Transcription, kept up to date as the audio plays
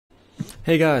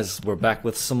Hey guys, we're back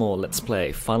with some more Let's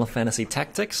Play Final Fantasy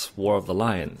Tactics War of the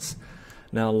Lions.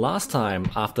 Now last time,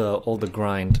 after all the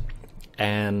grind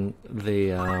and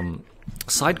the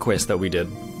side quest that we did,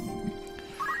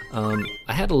 I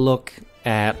had a look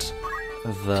at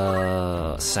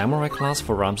the Samurai class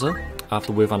for Ramza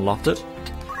after we've unlocked it.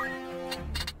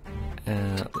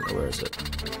 Where is it?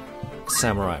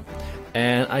 Samurai.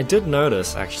 And I did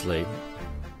notice, actually,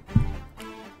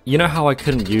 you know how I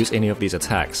couldn't use any of these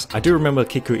attacks? I do remember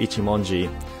Kiku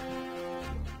Ichimonji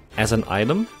as an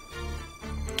item.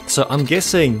 So I'm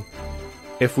guessing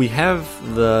if we have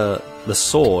the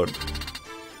sword,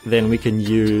 then we can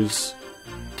use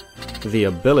the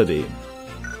ability.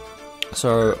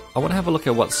 So I want to have a look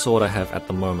at what sword I have at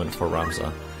the moment for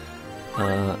Ramza.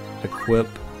 Equip.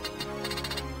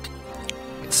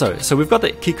 So we've got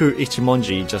the Kiku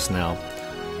Ichimonji just now.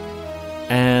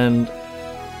 And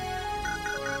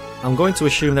I'm going to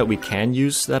assume that we can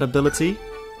use that ability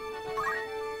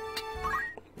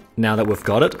now that we've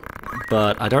got it,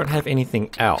 but I don't have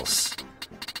anything else.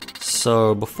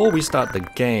 So before we start the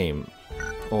game,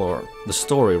 or the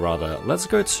story rather, let's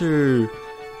go to...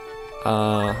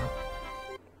 I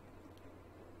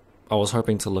was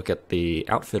hoping to look at the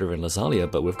outfitter in Lazalia,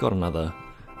 but we've got another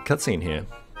cutscene here.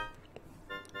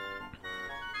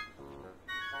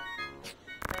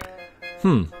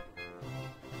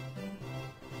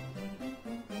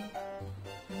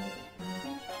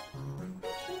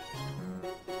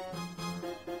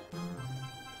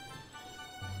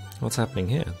 What's happening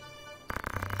here?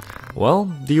 Well,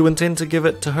 do you intend to give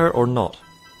it to her or not?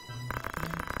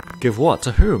 Give what?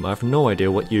 To whom? I have no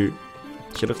idea what you...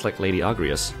 She looks like Lady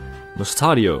Agrias.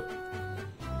 Mustadio.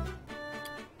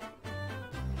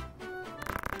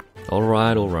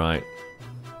 Alright, alright.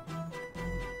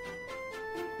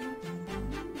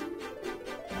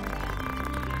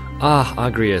 Ah,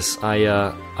 Agrias,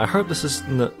 I hope this is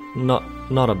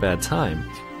not a bad time.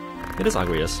 It is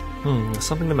Agrias. Is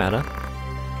something the matter?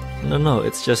 No,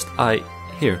 it's just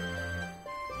here.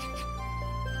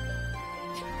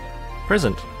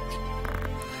 Present.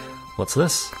 What's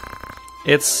this?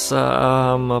 It's,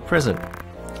 a present.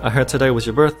 I heard today was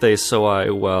your birthday,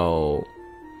 so well...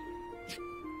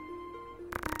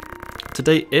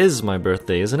 Today is my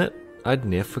birthday, isn't it? I'd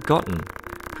near forgotten.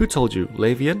 Who told you?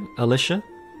 Lavian? Alicia?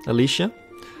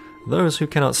 Those who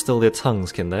cannot still their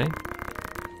tongues, can they?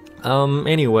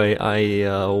 Anyway,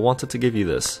 I wanted to give you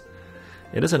this.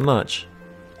 It isn't much.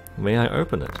 May I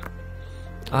open it?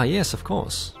 Ah, yes, of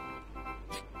course.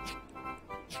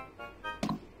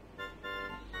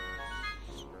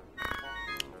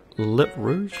 Lip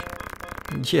rouge?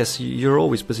 Yes, you're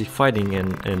always busy fighting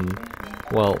and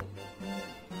well,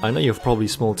 I know you've probably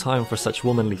small time for such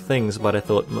womanly things, but I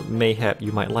thought mayhap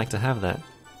you might like to have that.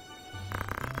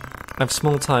 I've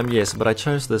small time, yes, but I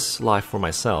chose this life for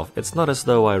myself. It's not as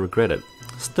though I regret it.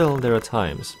 Still, there are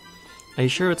times. Are you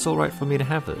sure it's alright for me to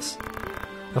have this?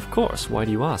 Of course, why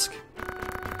do you ask?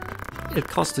 It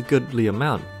cost a goodly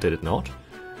amount, did it not?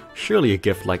 Surely a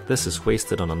gift like this is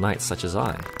wasted on a knight such as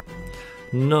I.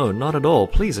 No, not at all.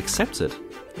 Please accept it.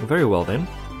 Very well then.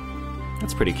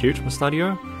 That's pretty cute,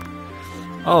 Mustadio.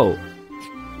 Oh.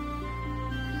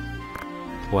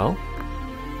 Well.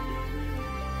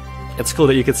 It's cool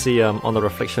that you could see on the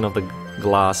reflection of the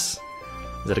glass.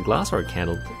 Is it a glass or a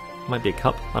candle? Might be a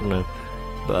cup, I don't know.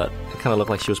 But it kind of looked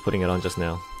like she was putting it on just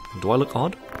now. Do I look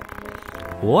odd?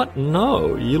 What?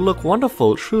 No, you look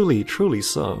wonderful. Truly, truly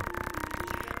so.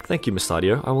 Thank you,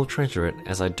 Mustadio. I will treasure it,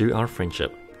 as I do our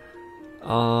friendship.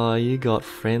 Ah, you got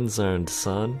friend-zoned,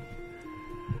 son.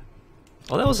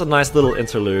 Oh, that was a nice little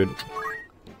interlude.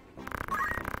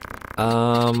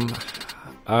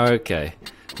 Okay.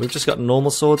 We've just got normal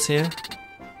swords here.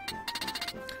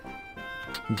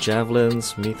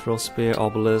 Javelins, mithril spear,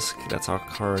 obelisk. That's our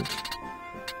current.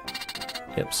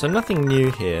 Yep. So nothing new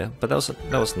here, but that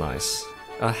was nice.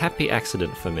 A happy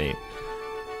accident for me.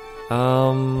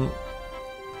 I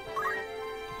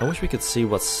wish we could see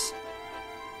what's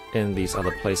in these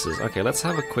other places. Okay, let's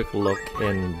have a quick look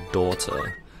in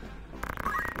Daughter.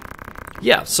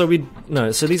 Yeah. So these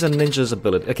are ninjas'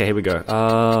 ability. Okay, here we go.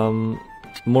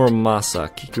 Muramasa,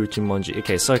 Kiku Ichimonji.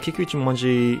 Okay, so Kiku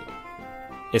Ichimonji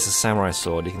is a samurai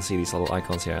sword. You can see these little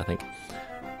icons here, I think.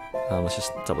 Let's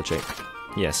just double check.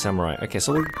 Yeah, samurai. Okay,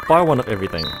 so we'll buy one of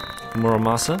everything.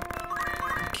 Muramasa,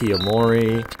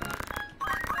 Kiyomori,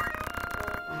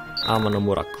 Amano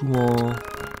Murakumo,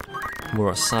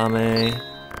 Murasame,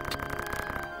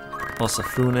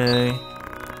 Osafune,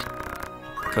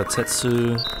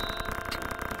 Kotetsu,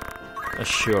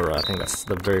 Ashura. I think that's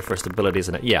the very first ability,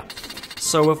 isn't it? Yeah.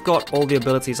 So we've got all the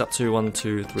abilities up to 1,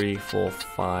 2, 3, 4,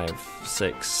 5,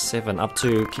 6, 7, up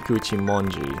to Kikuchi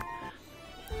Monji.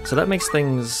 So that makes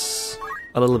things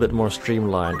a little bit more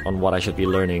streamlined on what I should be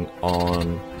learning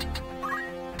on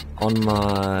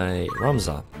my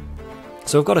Ramza.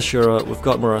 So we've got Ashura, we've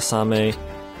got Murasame.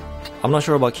 I'm not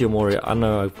sure about Kiyomori. I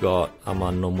know I've got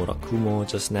Aman no Murakumo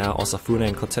just now. Osafune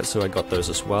and Kotetsu, I got those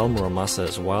as well. Muramasa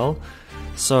as well.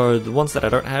 So the ones that I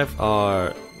don't have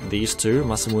are these two,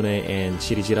 Masamune and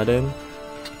Shirijiraden.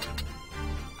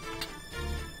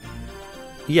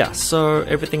 Yeah, so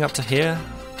everything up to here,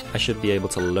 I should be able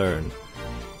to learn.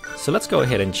 So let's go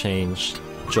ahead and change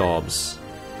jobs.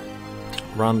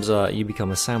 Ramza, you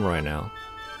become a samurai now.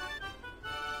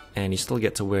 And you still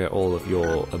get to wear all of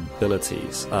your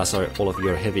abilities, all of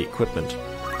your heavy equipment.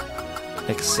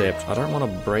 Except, I don't want a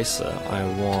bracer, I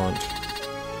want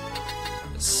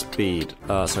speed,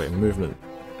 movement.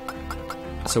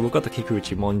 So we've got the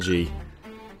Kikuchi Monji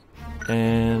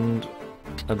and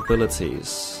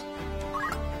abilities.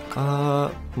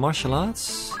 Martial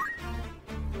arts?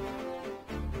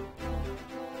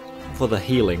 For the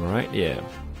healing, right? Yeah.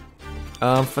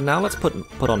 For now, let's put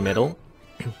on metal.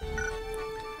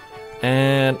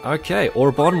 And okay,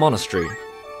 Orbonne Monastary.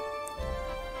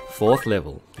 4th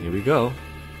level. Here we go.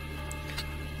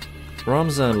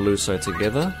 Ramza and Luso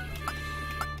together.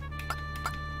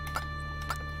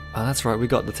 That's right, we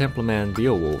got the Templarman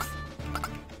Beowulf.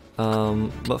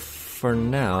 But for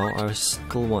now, I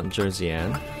still want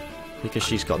Josiane, because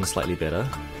she's gotten slightly better.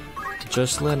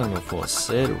 Jocelyn and of course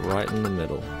Sid right in the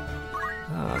middle.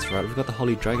 That's right, we've got the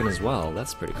Holy Dragon as well,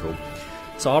 that's pretty cool.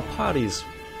 So our party's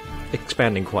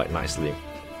expanding quite nicely.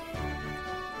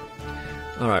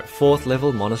 Alright, 4th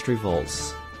level Monastery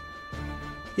Vaults.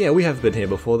 Yeah, we have been here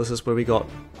before. This is where we got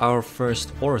our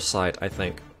first aura site, I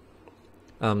think.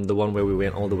 The one where we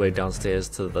went all the way downstairs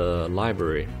to the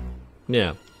library.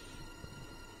 Yeah.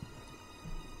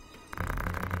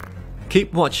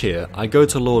 Keep watch here. I go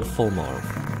to Lord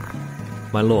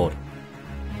Fulmar. My lord.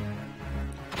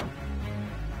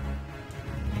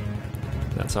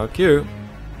 That's our cue.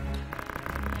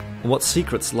 What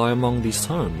secrets lie among these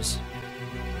tomes?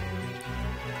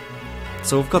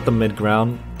 So we've got the mid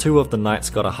ground. 2 of the knights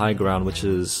got a high ground, which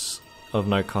is of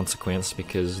no consequence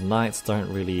because knights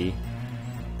don't really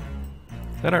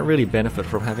benefit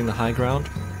from having the high ground.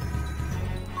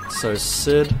 So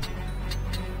Sid,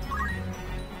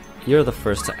 you're the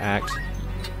first to act.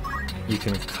 You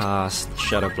can cast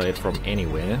Shadowblade from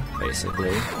anywhere,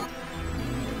 basically.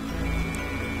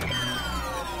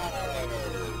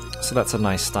 So that's a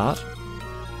nice start.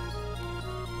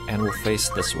 And we'll face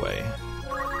this way.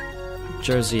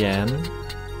 Josiane.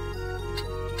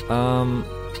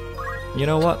 You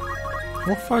know what?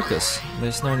 We'll focus.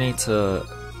 There's no need to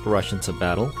rush into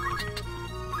battle.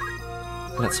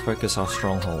 Let's focus our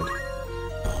stronghold.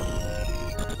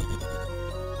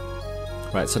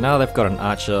 Right, so now they've got an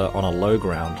archer on a low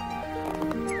ground.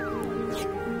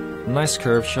 Nice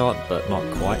curve shot, but not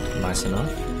quite nice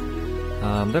enough.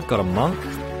 They've got a monk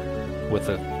with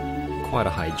quite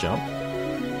a high jump.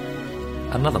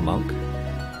 Another monk.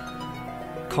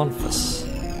 Confus.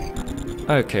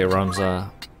 Okay, Ramza.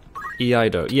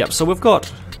 Iaido. Yep, so we've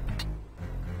got...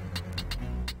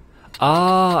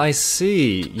 Ah, I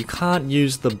see. You can't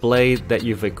use the blade that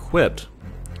you've equipped.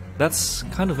 That's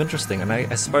kind of interesting, and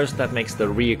I suppose that makes the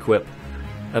re-equip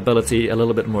ability a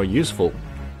little bit more useful.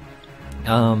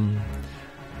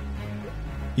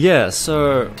 Yeah,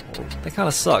 so that kind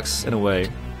of sucks in a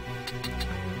way.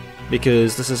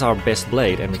 Because this is our best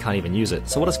blade and we can't even use it.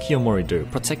 So what does Kiyomori do?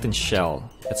 Protect and Shell.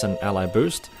 It's an ally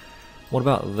boost. What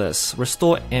about this?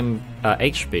 Restore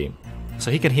HP. So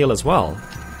he can heal as well.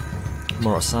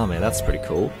 Murasame, that's pretty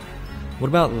cool. What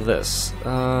about this?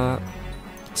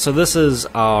 So this is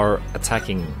our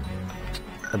attacking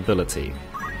ability.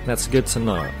 That's good to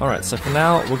know. Alright, so for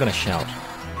now, we're gonna shout.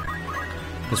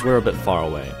 Because we're a bit far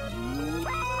away.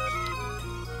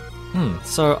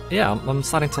 So yeah, I'm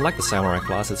starting to like the samurai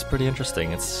class. It's pretty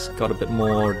interesting. It's got a bit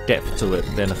more depth to it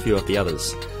than a few of the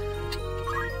others.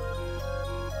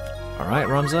 Alright,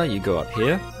 Ramza, you go up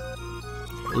here.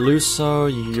 Luso,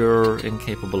 you're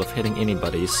incapable of hitting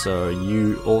anybody, so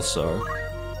you also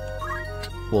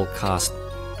will cast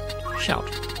Shout.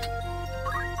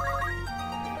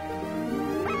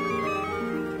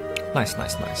 Nice,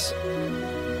 nice, nice.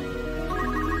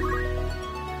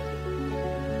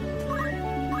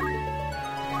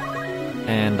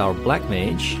 And our Black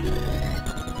Mage,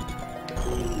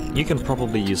 you can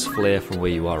probably use Flare from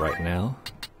where you are right now.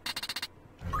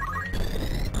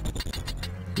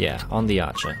 Yeah, on the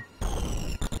Archer.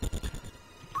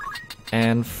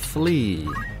 And Flee.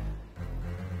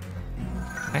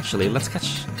 Actually, let's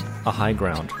catch a high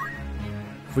ground.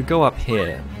 If we go up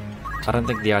here, I don't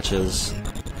think the archer's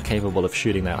capable of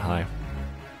shooting that high.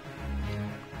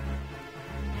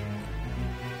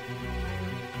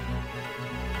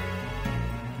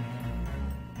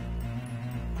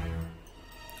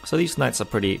 So these knights are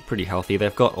pretty healthy.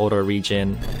 They've got auto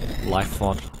regen, life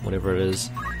font, whatever it is.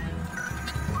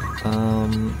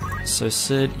 So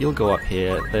Sid, you'll go up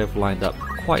here. They've lined up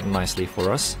quite nicely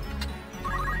for us.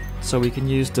 So we can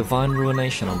use Divine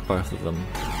Ruination on both of them.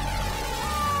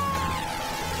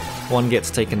 One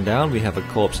gets taken down, we have a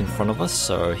corpse in front of us,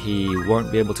 so he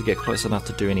won't be able to get close enough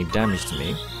to do any damage to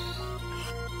me.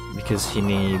 Because he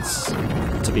needs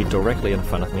to be directly in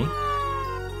front of me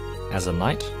as a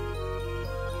knight.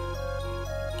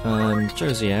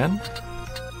 Josiane,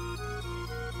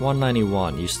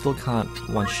 191, you still can't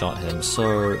one-shot him,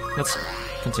 so let's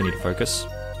continue to focus.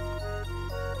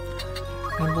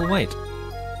 And we'll wait.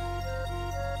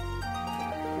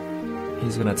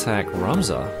 He's gonna attack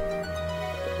Ramza.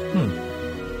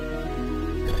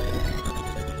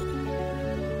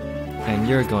 And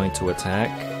you're going to attack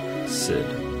Sid.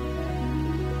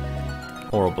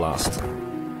 Oroblast.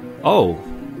 Oh!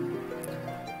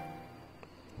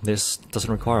 This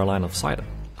doesn't require a line of sight,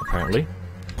 apparently.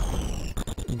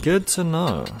 Good to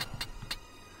know.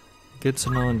 Good to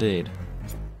know indeed.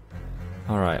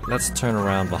 Alright, let's turn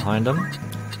around behind him.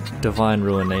 Divine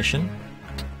Ruination.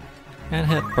 And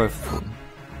hit both of them.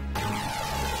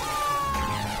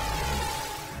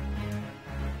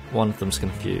 One of them's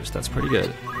confused. That's pretty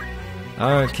good.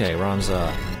 Okay,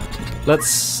 Ramza.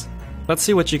 Let's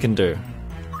see what you can do.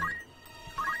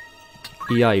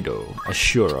 Iaido,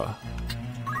 Ashura.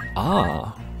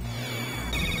 Ah.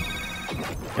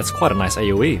 That's quite a nice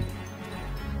AoE.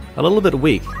 A little bit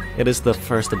weak. It is the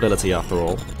first ability after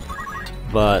all.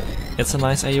 But it's a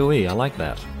nice AoE. I like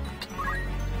that.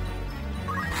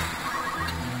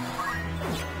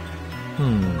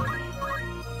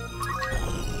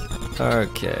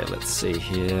 Okay, let's see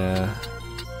here.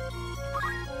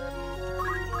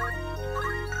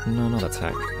 No, not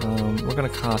attack. We're gonna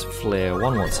cast Flare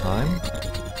one more time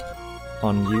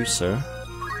on you, sir.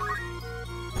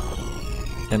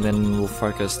 And then we'll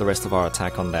focus the rest of our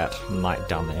attack on that knight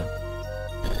down there.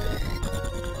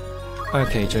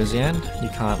 Okay, Josiane, you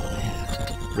can't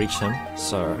reach him,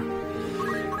 so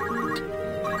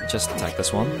just attack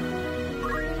this one.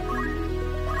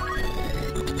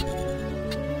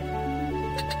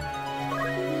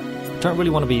 Don't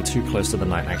really want to be too close to the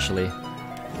knight, actually.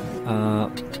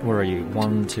 Where are you?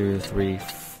 1, 2, 3,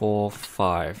 4,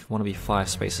 5. Want to be 5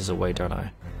 spaces away, don't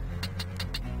I?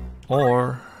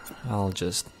 Or I'll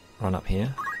just run up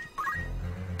here.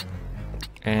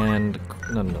 And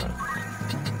no.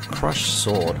 Crush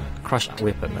sword. Crush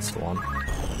weapon, that's the one.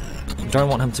 Don't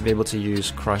want him to be able to use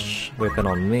crush weapon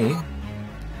on me.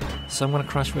 So I'm gonna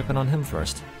crush weapon on him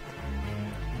first.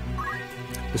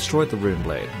 Destroyed the rune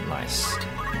blade. Nice.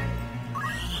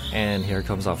 And here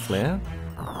comes our flare.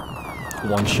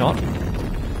 One shot.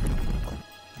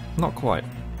 Not quite.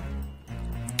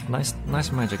 Nice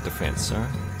magic defense, sir.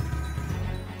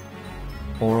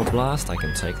 Aura Blast, I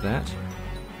can take that.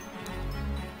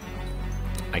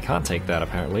 I can't take that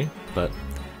apparently, but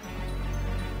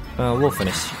we'll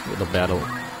finish the battle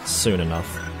soon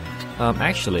enough.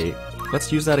 Actually, let's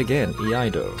use that again,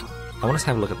 Iaido. I want to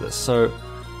have a look at this. So,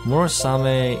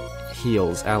 Murasame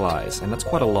heals allies, and that's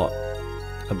quite a lot.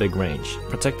 A big range.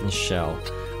 Protect and Shell.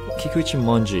 Kikuchi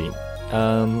Monji.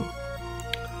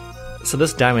 So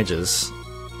this damages,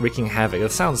 wreaking havoc.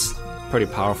 It sounds pretty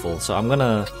powerful, so I'm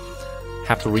gonna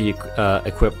have to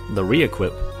equip the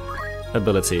re-equip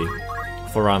ability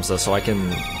for Ramza so I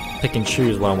can pick and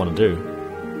choose what I want to do.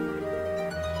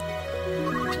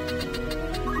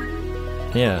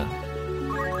 Yeah.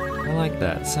 I like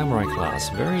that. Samurai class.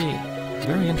 Very,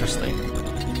 very interesting.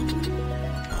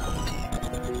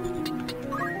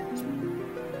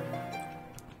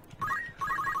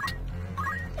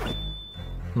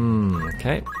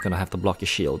 Okay, gonna have to block your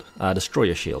shield. Destroy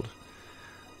your shield.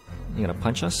 You gonna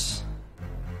punch us?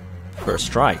 First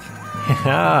strike.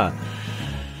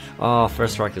 Oh,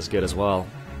 first strike is good as well.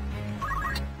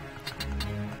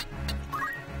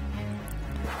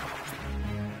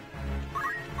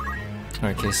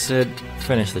 Okay, Sid,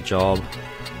 finish the job.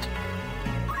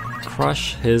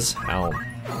 Crush his helm.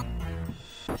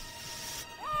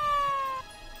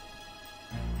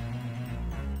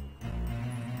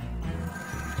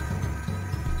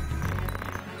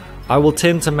 I will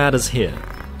tend to matters here.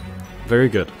 Very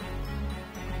good.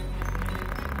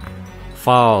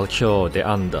 Fal cho de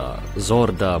anda,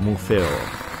 zorda mufeo,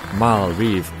 mal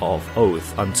reeve of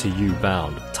oath unto you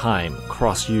bound, time,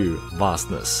 cross you,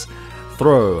 vastness,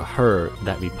 throw her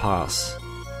that we pass.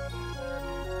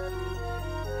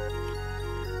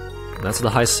 That's the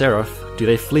High Seraph. Do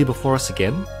they flee before us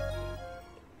again?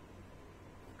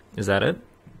 Is that it?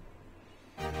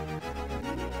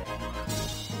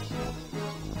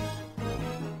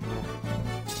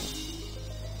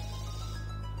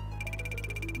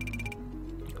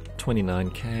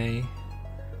 $29K.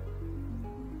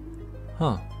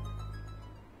 Huh.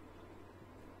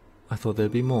 I thought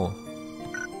there'd be more.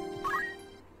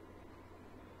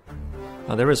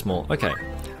 Oh, there is more. Okay.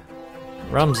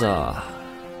 Ramza.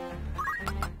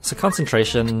 So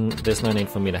concentration, there's no need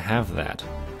for me to have that.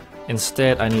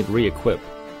 Instead, I need re-equip,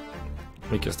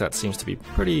 because that seems to be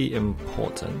pretty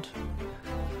important.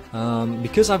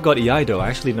 Because I've got Iaido, I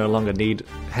actually no longer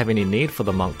have any need for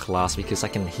the monk class, because I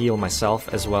can heal myself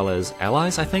as well as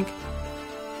allies, I think.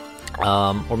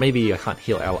 Or maybe I can't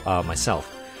heal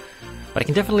myself, but I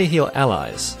can definitely heal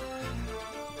allies.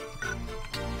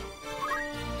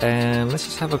 And let's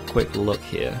just have a quick look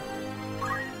here.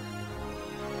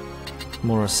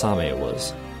 Murasame it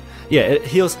was. Yeah, it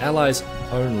heals allies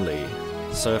only.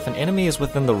 So if an enemy is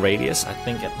within the radius, I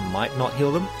think it might not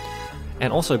heal them.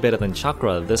 And also better than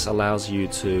Chakra, this allows you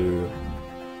to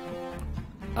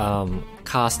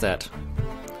cast at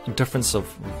a difference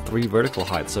of 3 vertical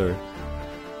height, so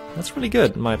that's really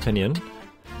good in my opinion.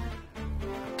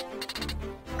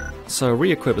 So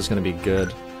re-equip is going to be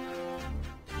good.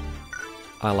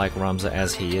 I like Ramza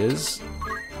as he is.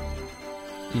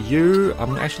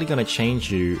 I'm actually going to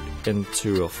change you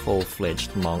into a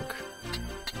full-fledged monk.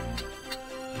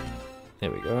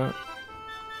 There we go.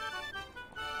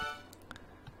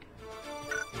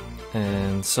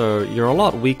 And so you're a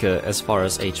lot weaker as far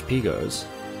as HP goes.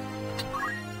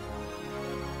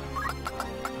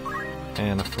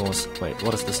 And of course, wait,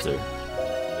 what does this do?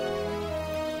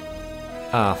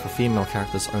 Ah, for female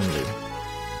characters only.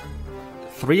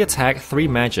 3 attack, 3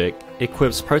 magic,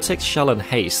 equips Protect, Shell, and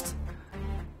Haste.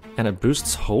 And it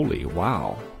boosts Holy,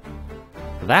 wow.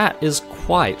 That is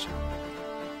quite...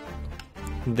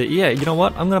 yeah, you know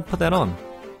what? I'm gonna put that on.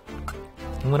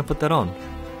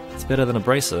 It's better than a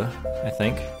Bracer, I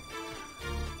think.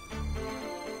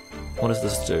 What does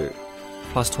this do?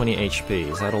 Plus 20 HP,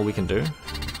 is that all we can do?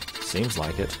 Seems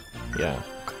like it. Yeah.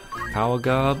 Power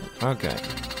Guard, okay.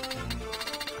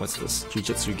 What's this?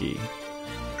 Jujutsu Gi.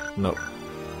 Nope.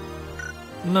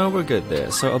 No, we're good there.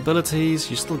 So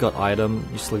abilities, you still got item,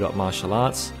 you still got martial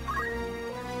arts.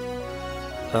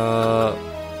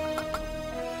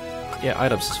 Yeah,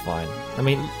 items is fine. I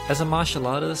mean, as a martial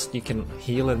artist, you can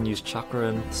heal and use chakra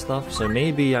and stuff, so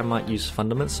maybe I might use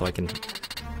fundaments so I can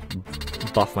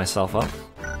buff myself up.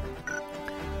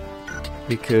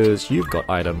 Because you've got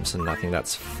items and I think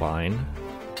that's fine.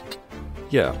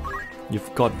 Yeah,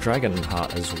 you've got Dragon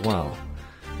Heart as well.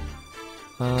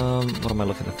 What am I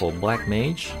looking for? Black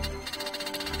Mage?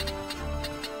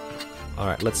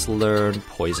 Alright, let's learn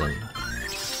Poison.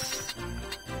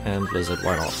 And Blizzard,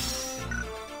 why not?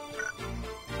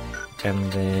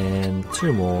 And then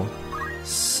 2 more.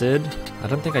 Sid, I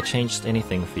don't think I changed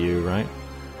anything for you, right?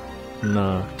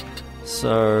 No.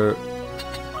 So...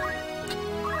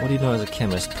 what do you know as a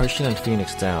chemist? Potion and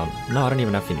Phoenix down. No, I don't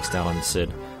even have Phoenix down on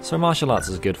Sid. So martial arts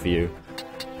is good for you.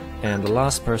 And the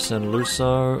last person,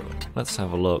 Luso, let's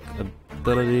have a look.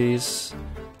 Abilities...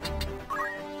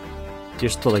 you're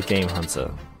still a game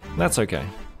hunter. That's okay.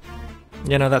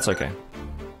 Yeah, no, that's okay.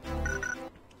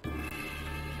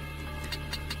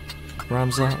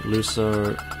 Ramza,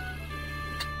 Luso,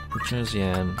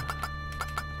 Josian,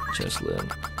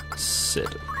 Jocelyn,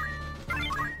 Sid.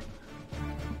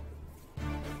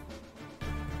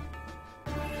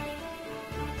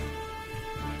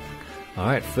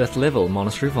 Alright, 5th level,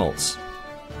 Monastery Vaults.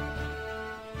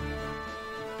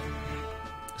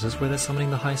 Is this where they're summoning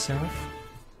the High Seraph?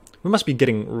 We must be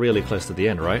getting really close to the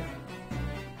end, right?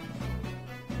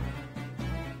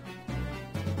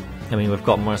 I mean, we've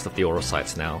got most of the aura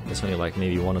sites now. There's only like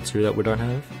maybe 1 or 2 that we don't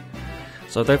have.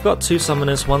 So they've got 2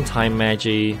 summoners, 1 time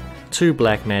magi, 2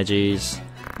 black magis,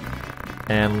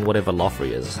 and whatever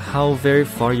Lothry is. How very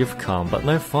far you've come, but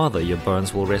no farther. Your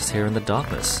bones will rest here in the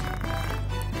darkness.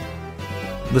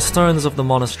 The stones of the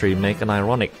monastery make an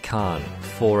ironic cairn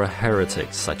for a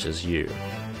heretic such as you.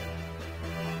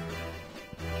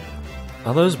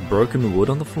 Are those broken wood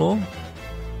on the floor?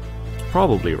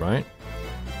 Probably, right?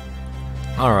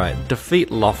 Alright, defeat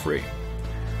Lothry.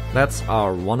 That's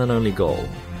our one and only goal.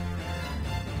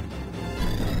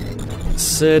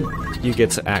 Sid, you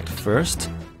get to act first.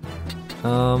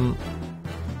 Can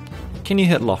you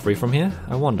hit Lothry from here?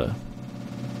 I wonder.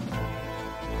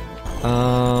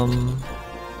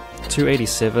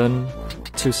 287,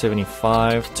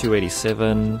 275,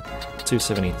 287,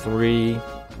 273,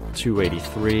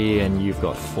 283, and you've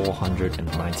got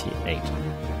 498.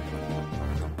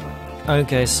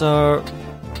 Okay, so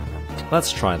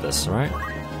let's try this, alright?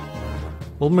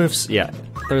 We'll move, yeah,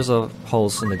 those are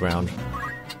holes in the ground.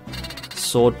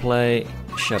 Swordplay,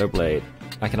 Shadow Blade.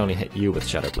 I can only hit you with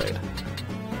Shadow Blade.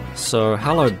 So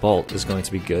Hallowed Bolt is going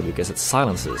to be good because it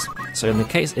silences. So in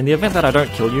the event that I don't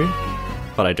kill you,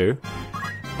 but I do,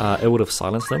 it would have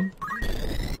silenced them.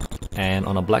 And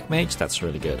on a Black Mage, that's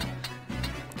really good.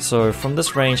 So from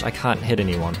this range, I can't hit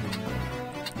anyone.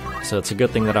 So it's a good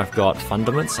thing that I've got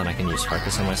Fundaments and I can use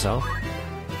Focus on myself.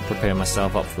 Prepare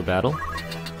myself up for battle.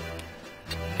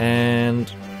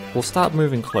 And we'll start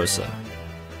moving closer.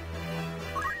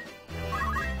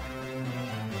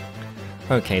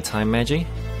 Okay, Time Magi.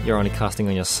 You're only casting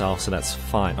on yourself, so that's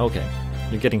fine. Okay,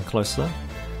 you're getting closer.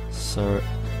 So,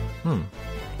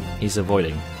 he's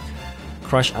avoiding.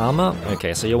 Crush Armor.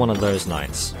 Okay, so you're one of those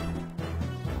knights.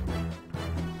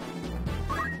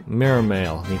 Mirror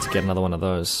Mail. Need to get another one of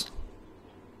those.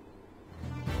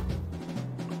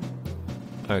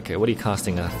 Okay, what are you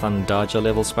casting? A Thundaja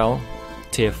level spell?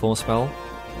 Tier 4 spell?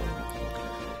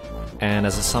 And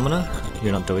as a summoner,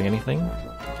 you're not doing anything?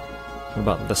 What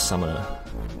about this summoner?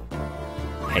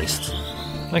 Haste.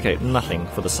 Okay, nothing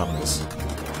for the summons.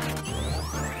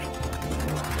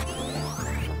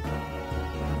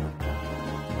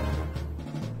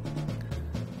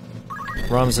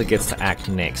 Ramza gets to act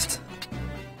next.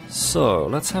 So,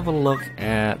 let's have a look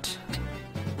at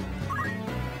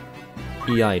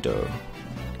Iaido.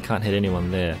 Can't hit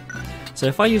anyone there. So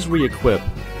if I use re-equip,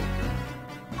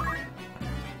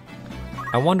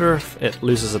 I wonder if it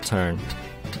loses a turn.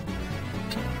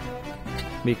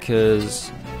 Because...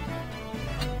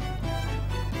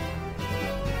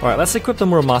 Alright, let's equip the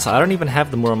Muramasa. I don't even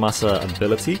have the Muramasa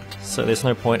ability, so there's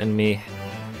no point in me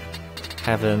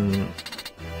having...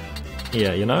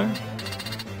 Yeah, you know?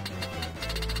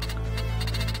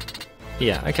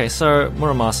 Yeah, okay, so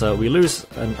Muramasa, we lose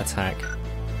an attack.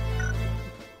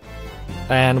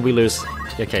 And we lose...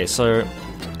 Okay, so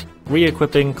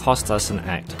re-equipping costs us an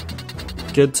act.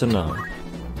 Good to know.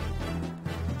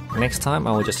 Next time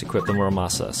I will just equip the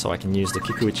Muramasa so I can use the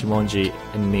Kikuichimonji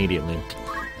immediately.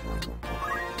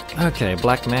 Okay,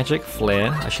 Black Magic,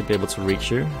 Flare, I should be able to reach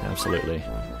you, absolutely.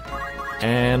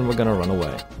 And we're gonna run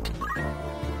away.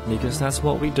 Because that's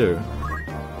what we do.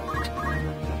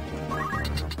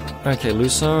 Okay,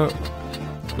 Luso,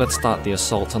 let's start the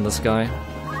assault on this guy.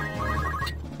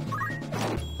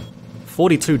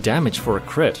 42 damage for a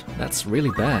crit, that's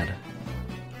really bad.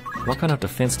 What kind of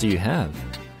defense do you have?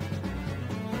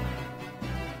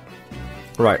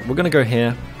 Right, we're gonna go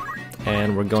here,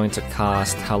 and we're going to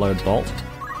cast Hallowed Bolt.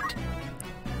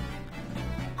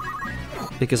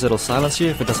 Because it'll silence you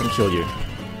if it doesn't kill you.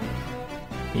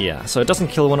 Yeah, so it doesn't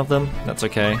kill one of them, that's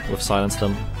okay, we've silenced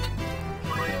them.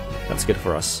 That's good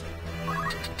for us.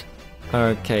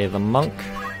 Okay, the monk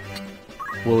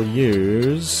will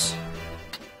use...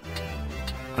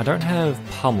 I don't have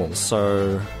Pummel,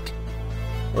 so...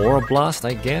 Aura Blast,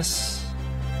 I guess?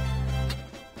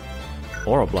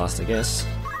 Aura Blast, I guess.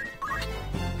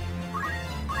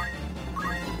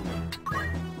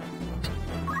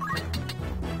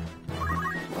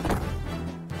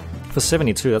 For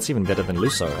 72, that's even better than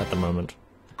Luso at the moment.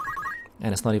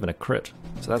 And it's not even a crit,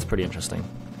 so that's pretty interesting.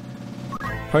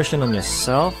 Potion on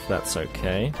yourself, that's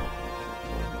okay.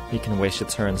 You can waste your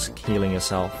turns healing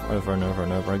yourself over and over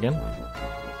and over again.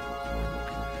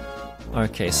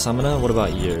 Okay, Summoner, what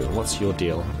about you? What's your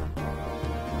deal?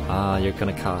 You're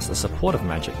gonna cast a supportive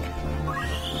magic.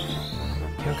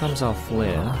 Here comes our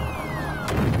Flare.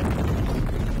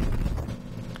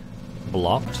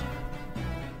 Blocked.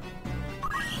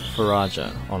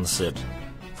 Faraja on Sid.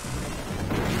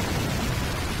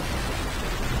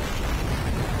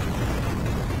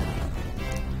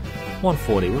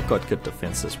 $140, we've got good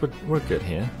defenses. We're good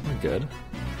here. We're good.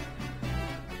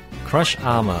 Crush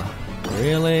Armor.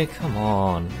 Really? Come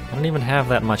on. I don't even have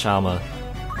that much armor.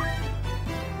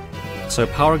 So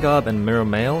Power Garb and Mirror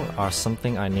Mail are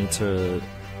something I need to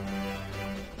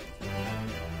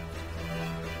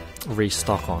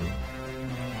restock on.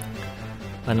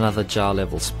 Another jar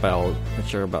level spell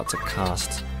that you're about to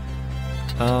cast.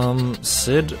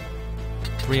 Sid,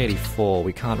 384,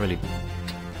 we can't really...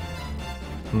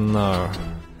 No.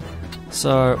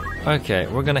 So, okay,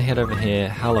 we're gonna head over here,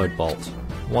 Hallowed Bolt,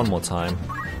 one more time.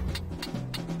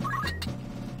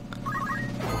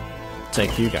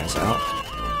 Take you guys out.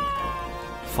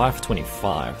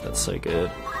 525, that's so good.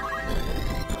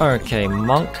 Okay,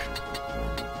 Monk.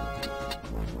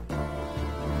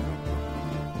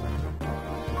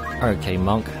 Okay,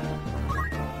 Monk.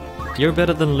 You're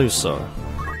better than Luso.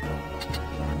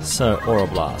 So, Aura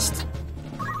Blast.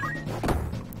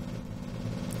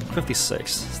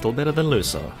 56, still better than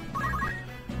Luso.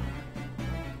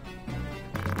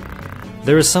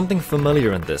 There is something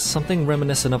familiar in this, something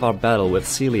reminiscent of our battle with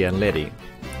Celia and Letty.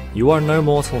 You are no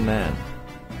mortal man.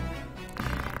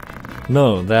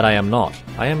 No, that I am not.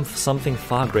 I am something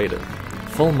far greater.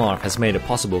 Fulmarth has made it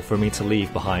possible for me to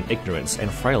leave behind ignorance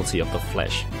and frailty of the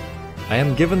flesh. I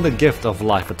am given the gift of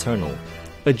life eternal,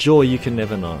 a joy you can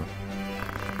never know.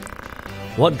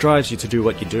 What drives you to do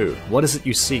what you do? What is it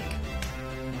you seek?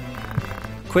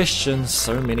 Questions,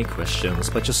 so many questions,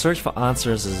 but your search for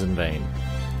answers is in vain.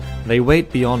 They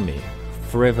wait beyond me,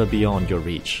 forever beyond your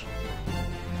reach.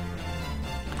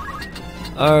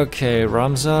 Okay,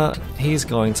 Ramza, he's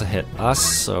going to hit us,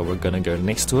 so we're gonna go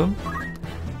next to him,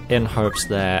 in hopes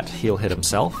that he'll hit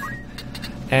himself.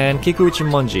 And Kikuichi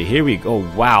Monji, here we go.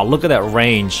 Wow, look at that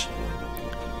range.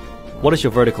 What is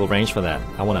your vertical range for that?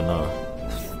 I wanna know.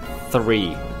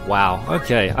 3. Wow,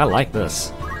 okay, I like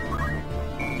this.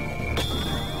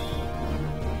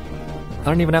 I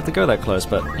don't even have to go that close,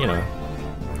 but, you know,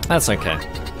 that's okay.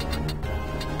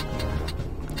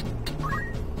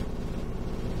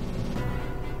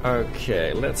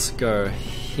 Okay, let's go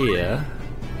here.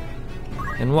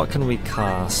 And what can we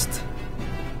cast?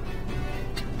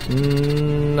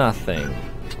 Nothing.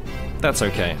 That's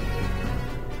okay.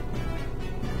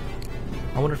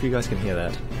 I wonder if you guys can hear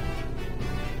that.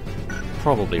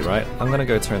 Probably, right? I'm gonna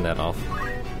go turn that off.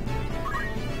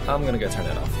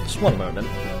 Just one moment.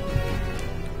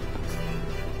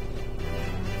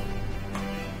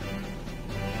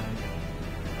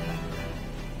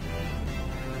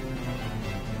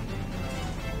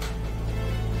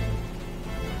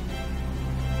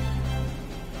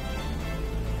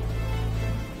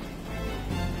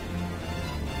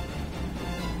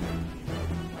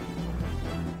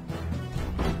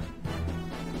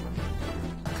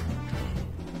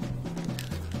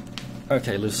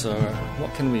 Okay, Luso,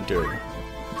 what can we do?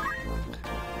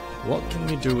 What can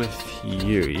we do with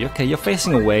you? Okay, you're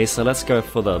facing away, so let's go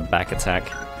for the back attack.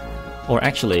 Or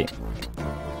actually,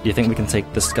 do you think we can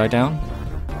take this guy down?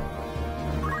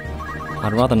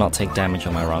 I'd rather not take damage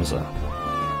on my Ramza.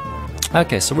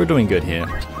 Okay, so we're doing good here.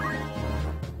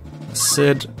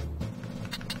 Sid,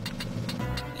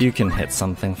 you can hit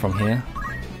something from here.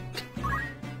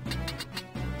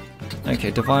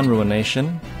 Okay, Divine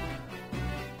Ruination.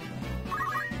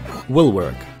 Will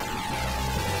work.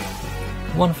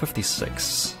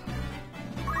 156.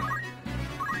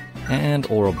 And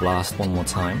Aura Blast one more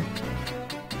time.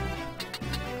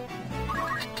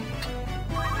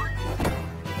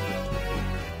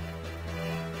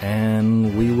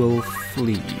 And we will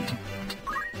flee.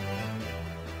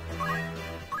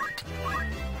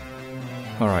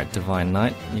 Alright, Divine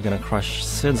Knight, you're gonna crush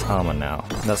Sid's armor now.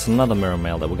 That's another Mirror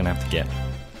Mail that we're gonna have to get.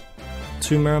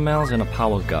 2 Mirror Mails and a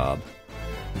Power Garb.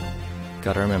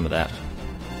 Gotta remember that.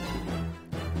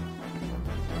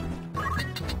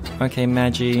 Okay,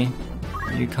 Magi,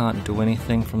 you can't do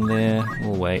anything from there.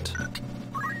 We'll wait.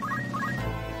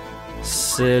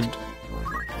 Sid,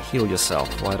 heal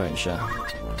yourself, why don't you?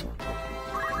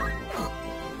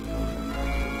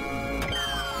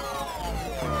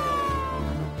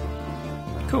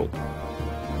 Cool.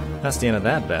 That's the end of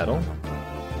that battle.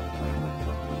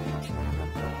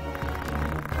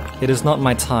 It is not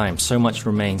my time, so much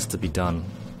remains to be done.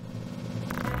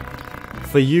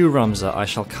 For you, Ramza, I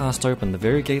shall cast open the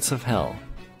very gates of hell.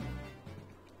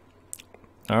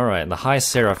 Alright, the High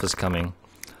Seraph is coming.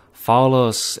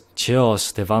 Faulos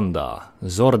Cheos Devanda,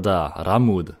 Zorda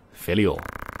Ramud Felio.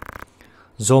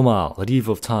 Zomal, Reeve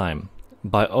of Time,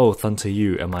 by oath unto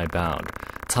you am I bound.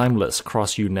 Timeless,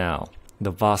 cross you now,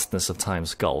 the vastness of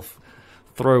time's gulf.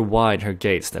 Throw wide her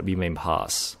gates that we may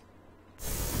pass.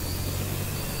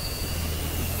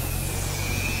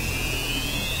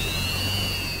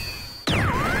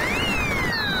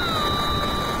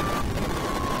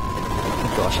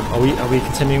 Gosh, are we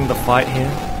continuing the fight here?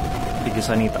 Because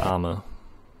I need the armor.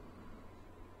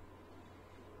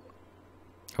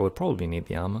 I would probably need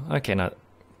the armor. Okay, now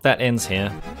that ends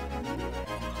here.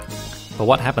 But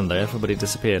what happened there? Everybody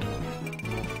disappeared.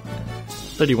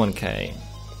 31k.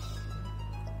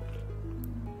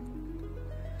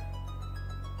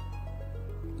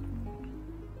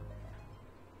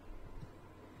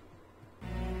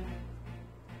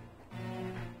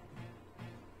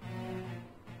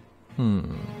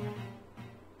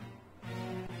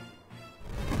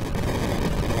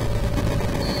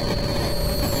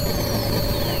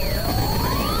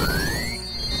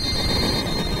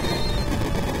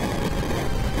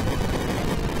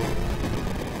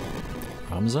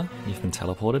 Ramza, you've been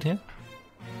teleported here?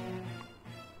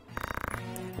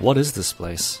 What is this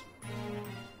place?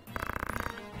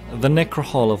 The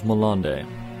Necrohall of Molande.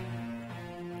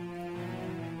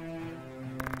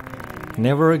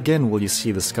 Never again will you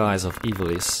see the skies of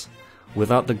Ivalice.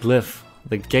 Without the glyph,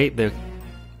 the gate, there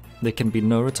can be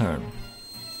no return.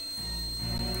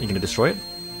 You gonna destroy it?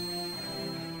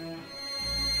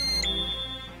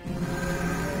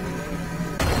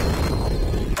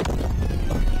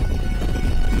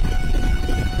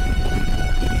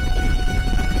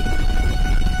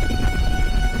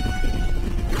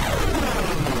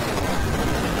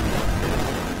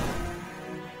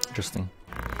 Interesting.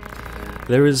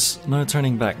 There is no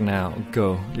turning back now.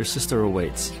 Go. Your sister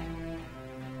awaits.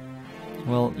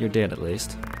 Well, you're dead at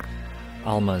least.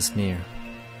 Alma is near.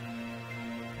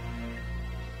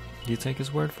 Do you take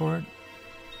his word for it?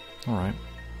 Alright.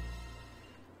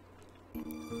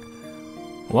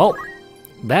 Well,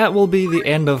 that will be the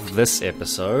end of this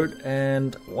episode,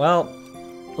 and, well,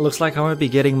 looks like I won't be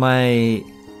getting my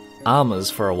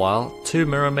armors for a while. 2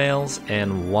 mirror mails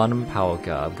and 1 power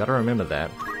card. Gotta remember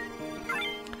that.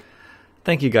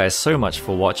 Thank you guys so much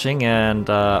for watching, and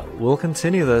we'll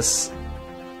continue this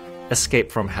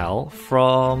Escape from Hell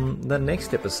from the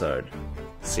next episode.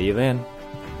 See you then.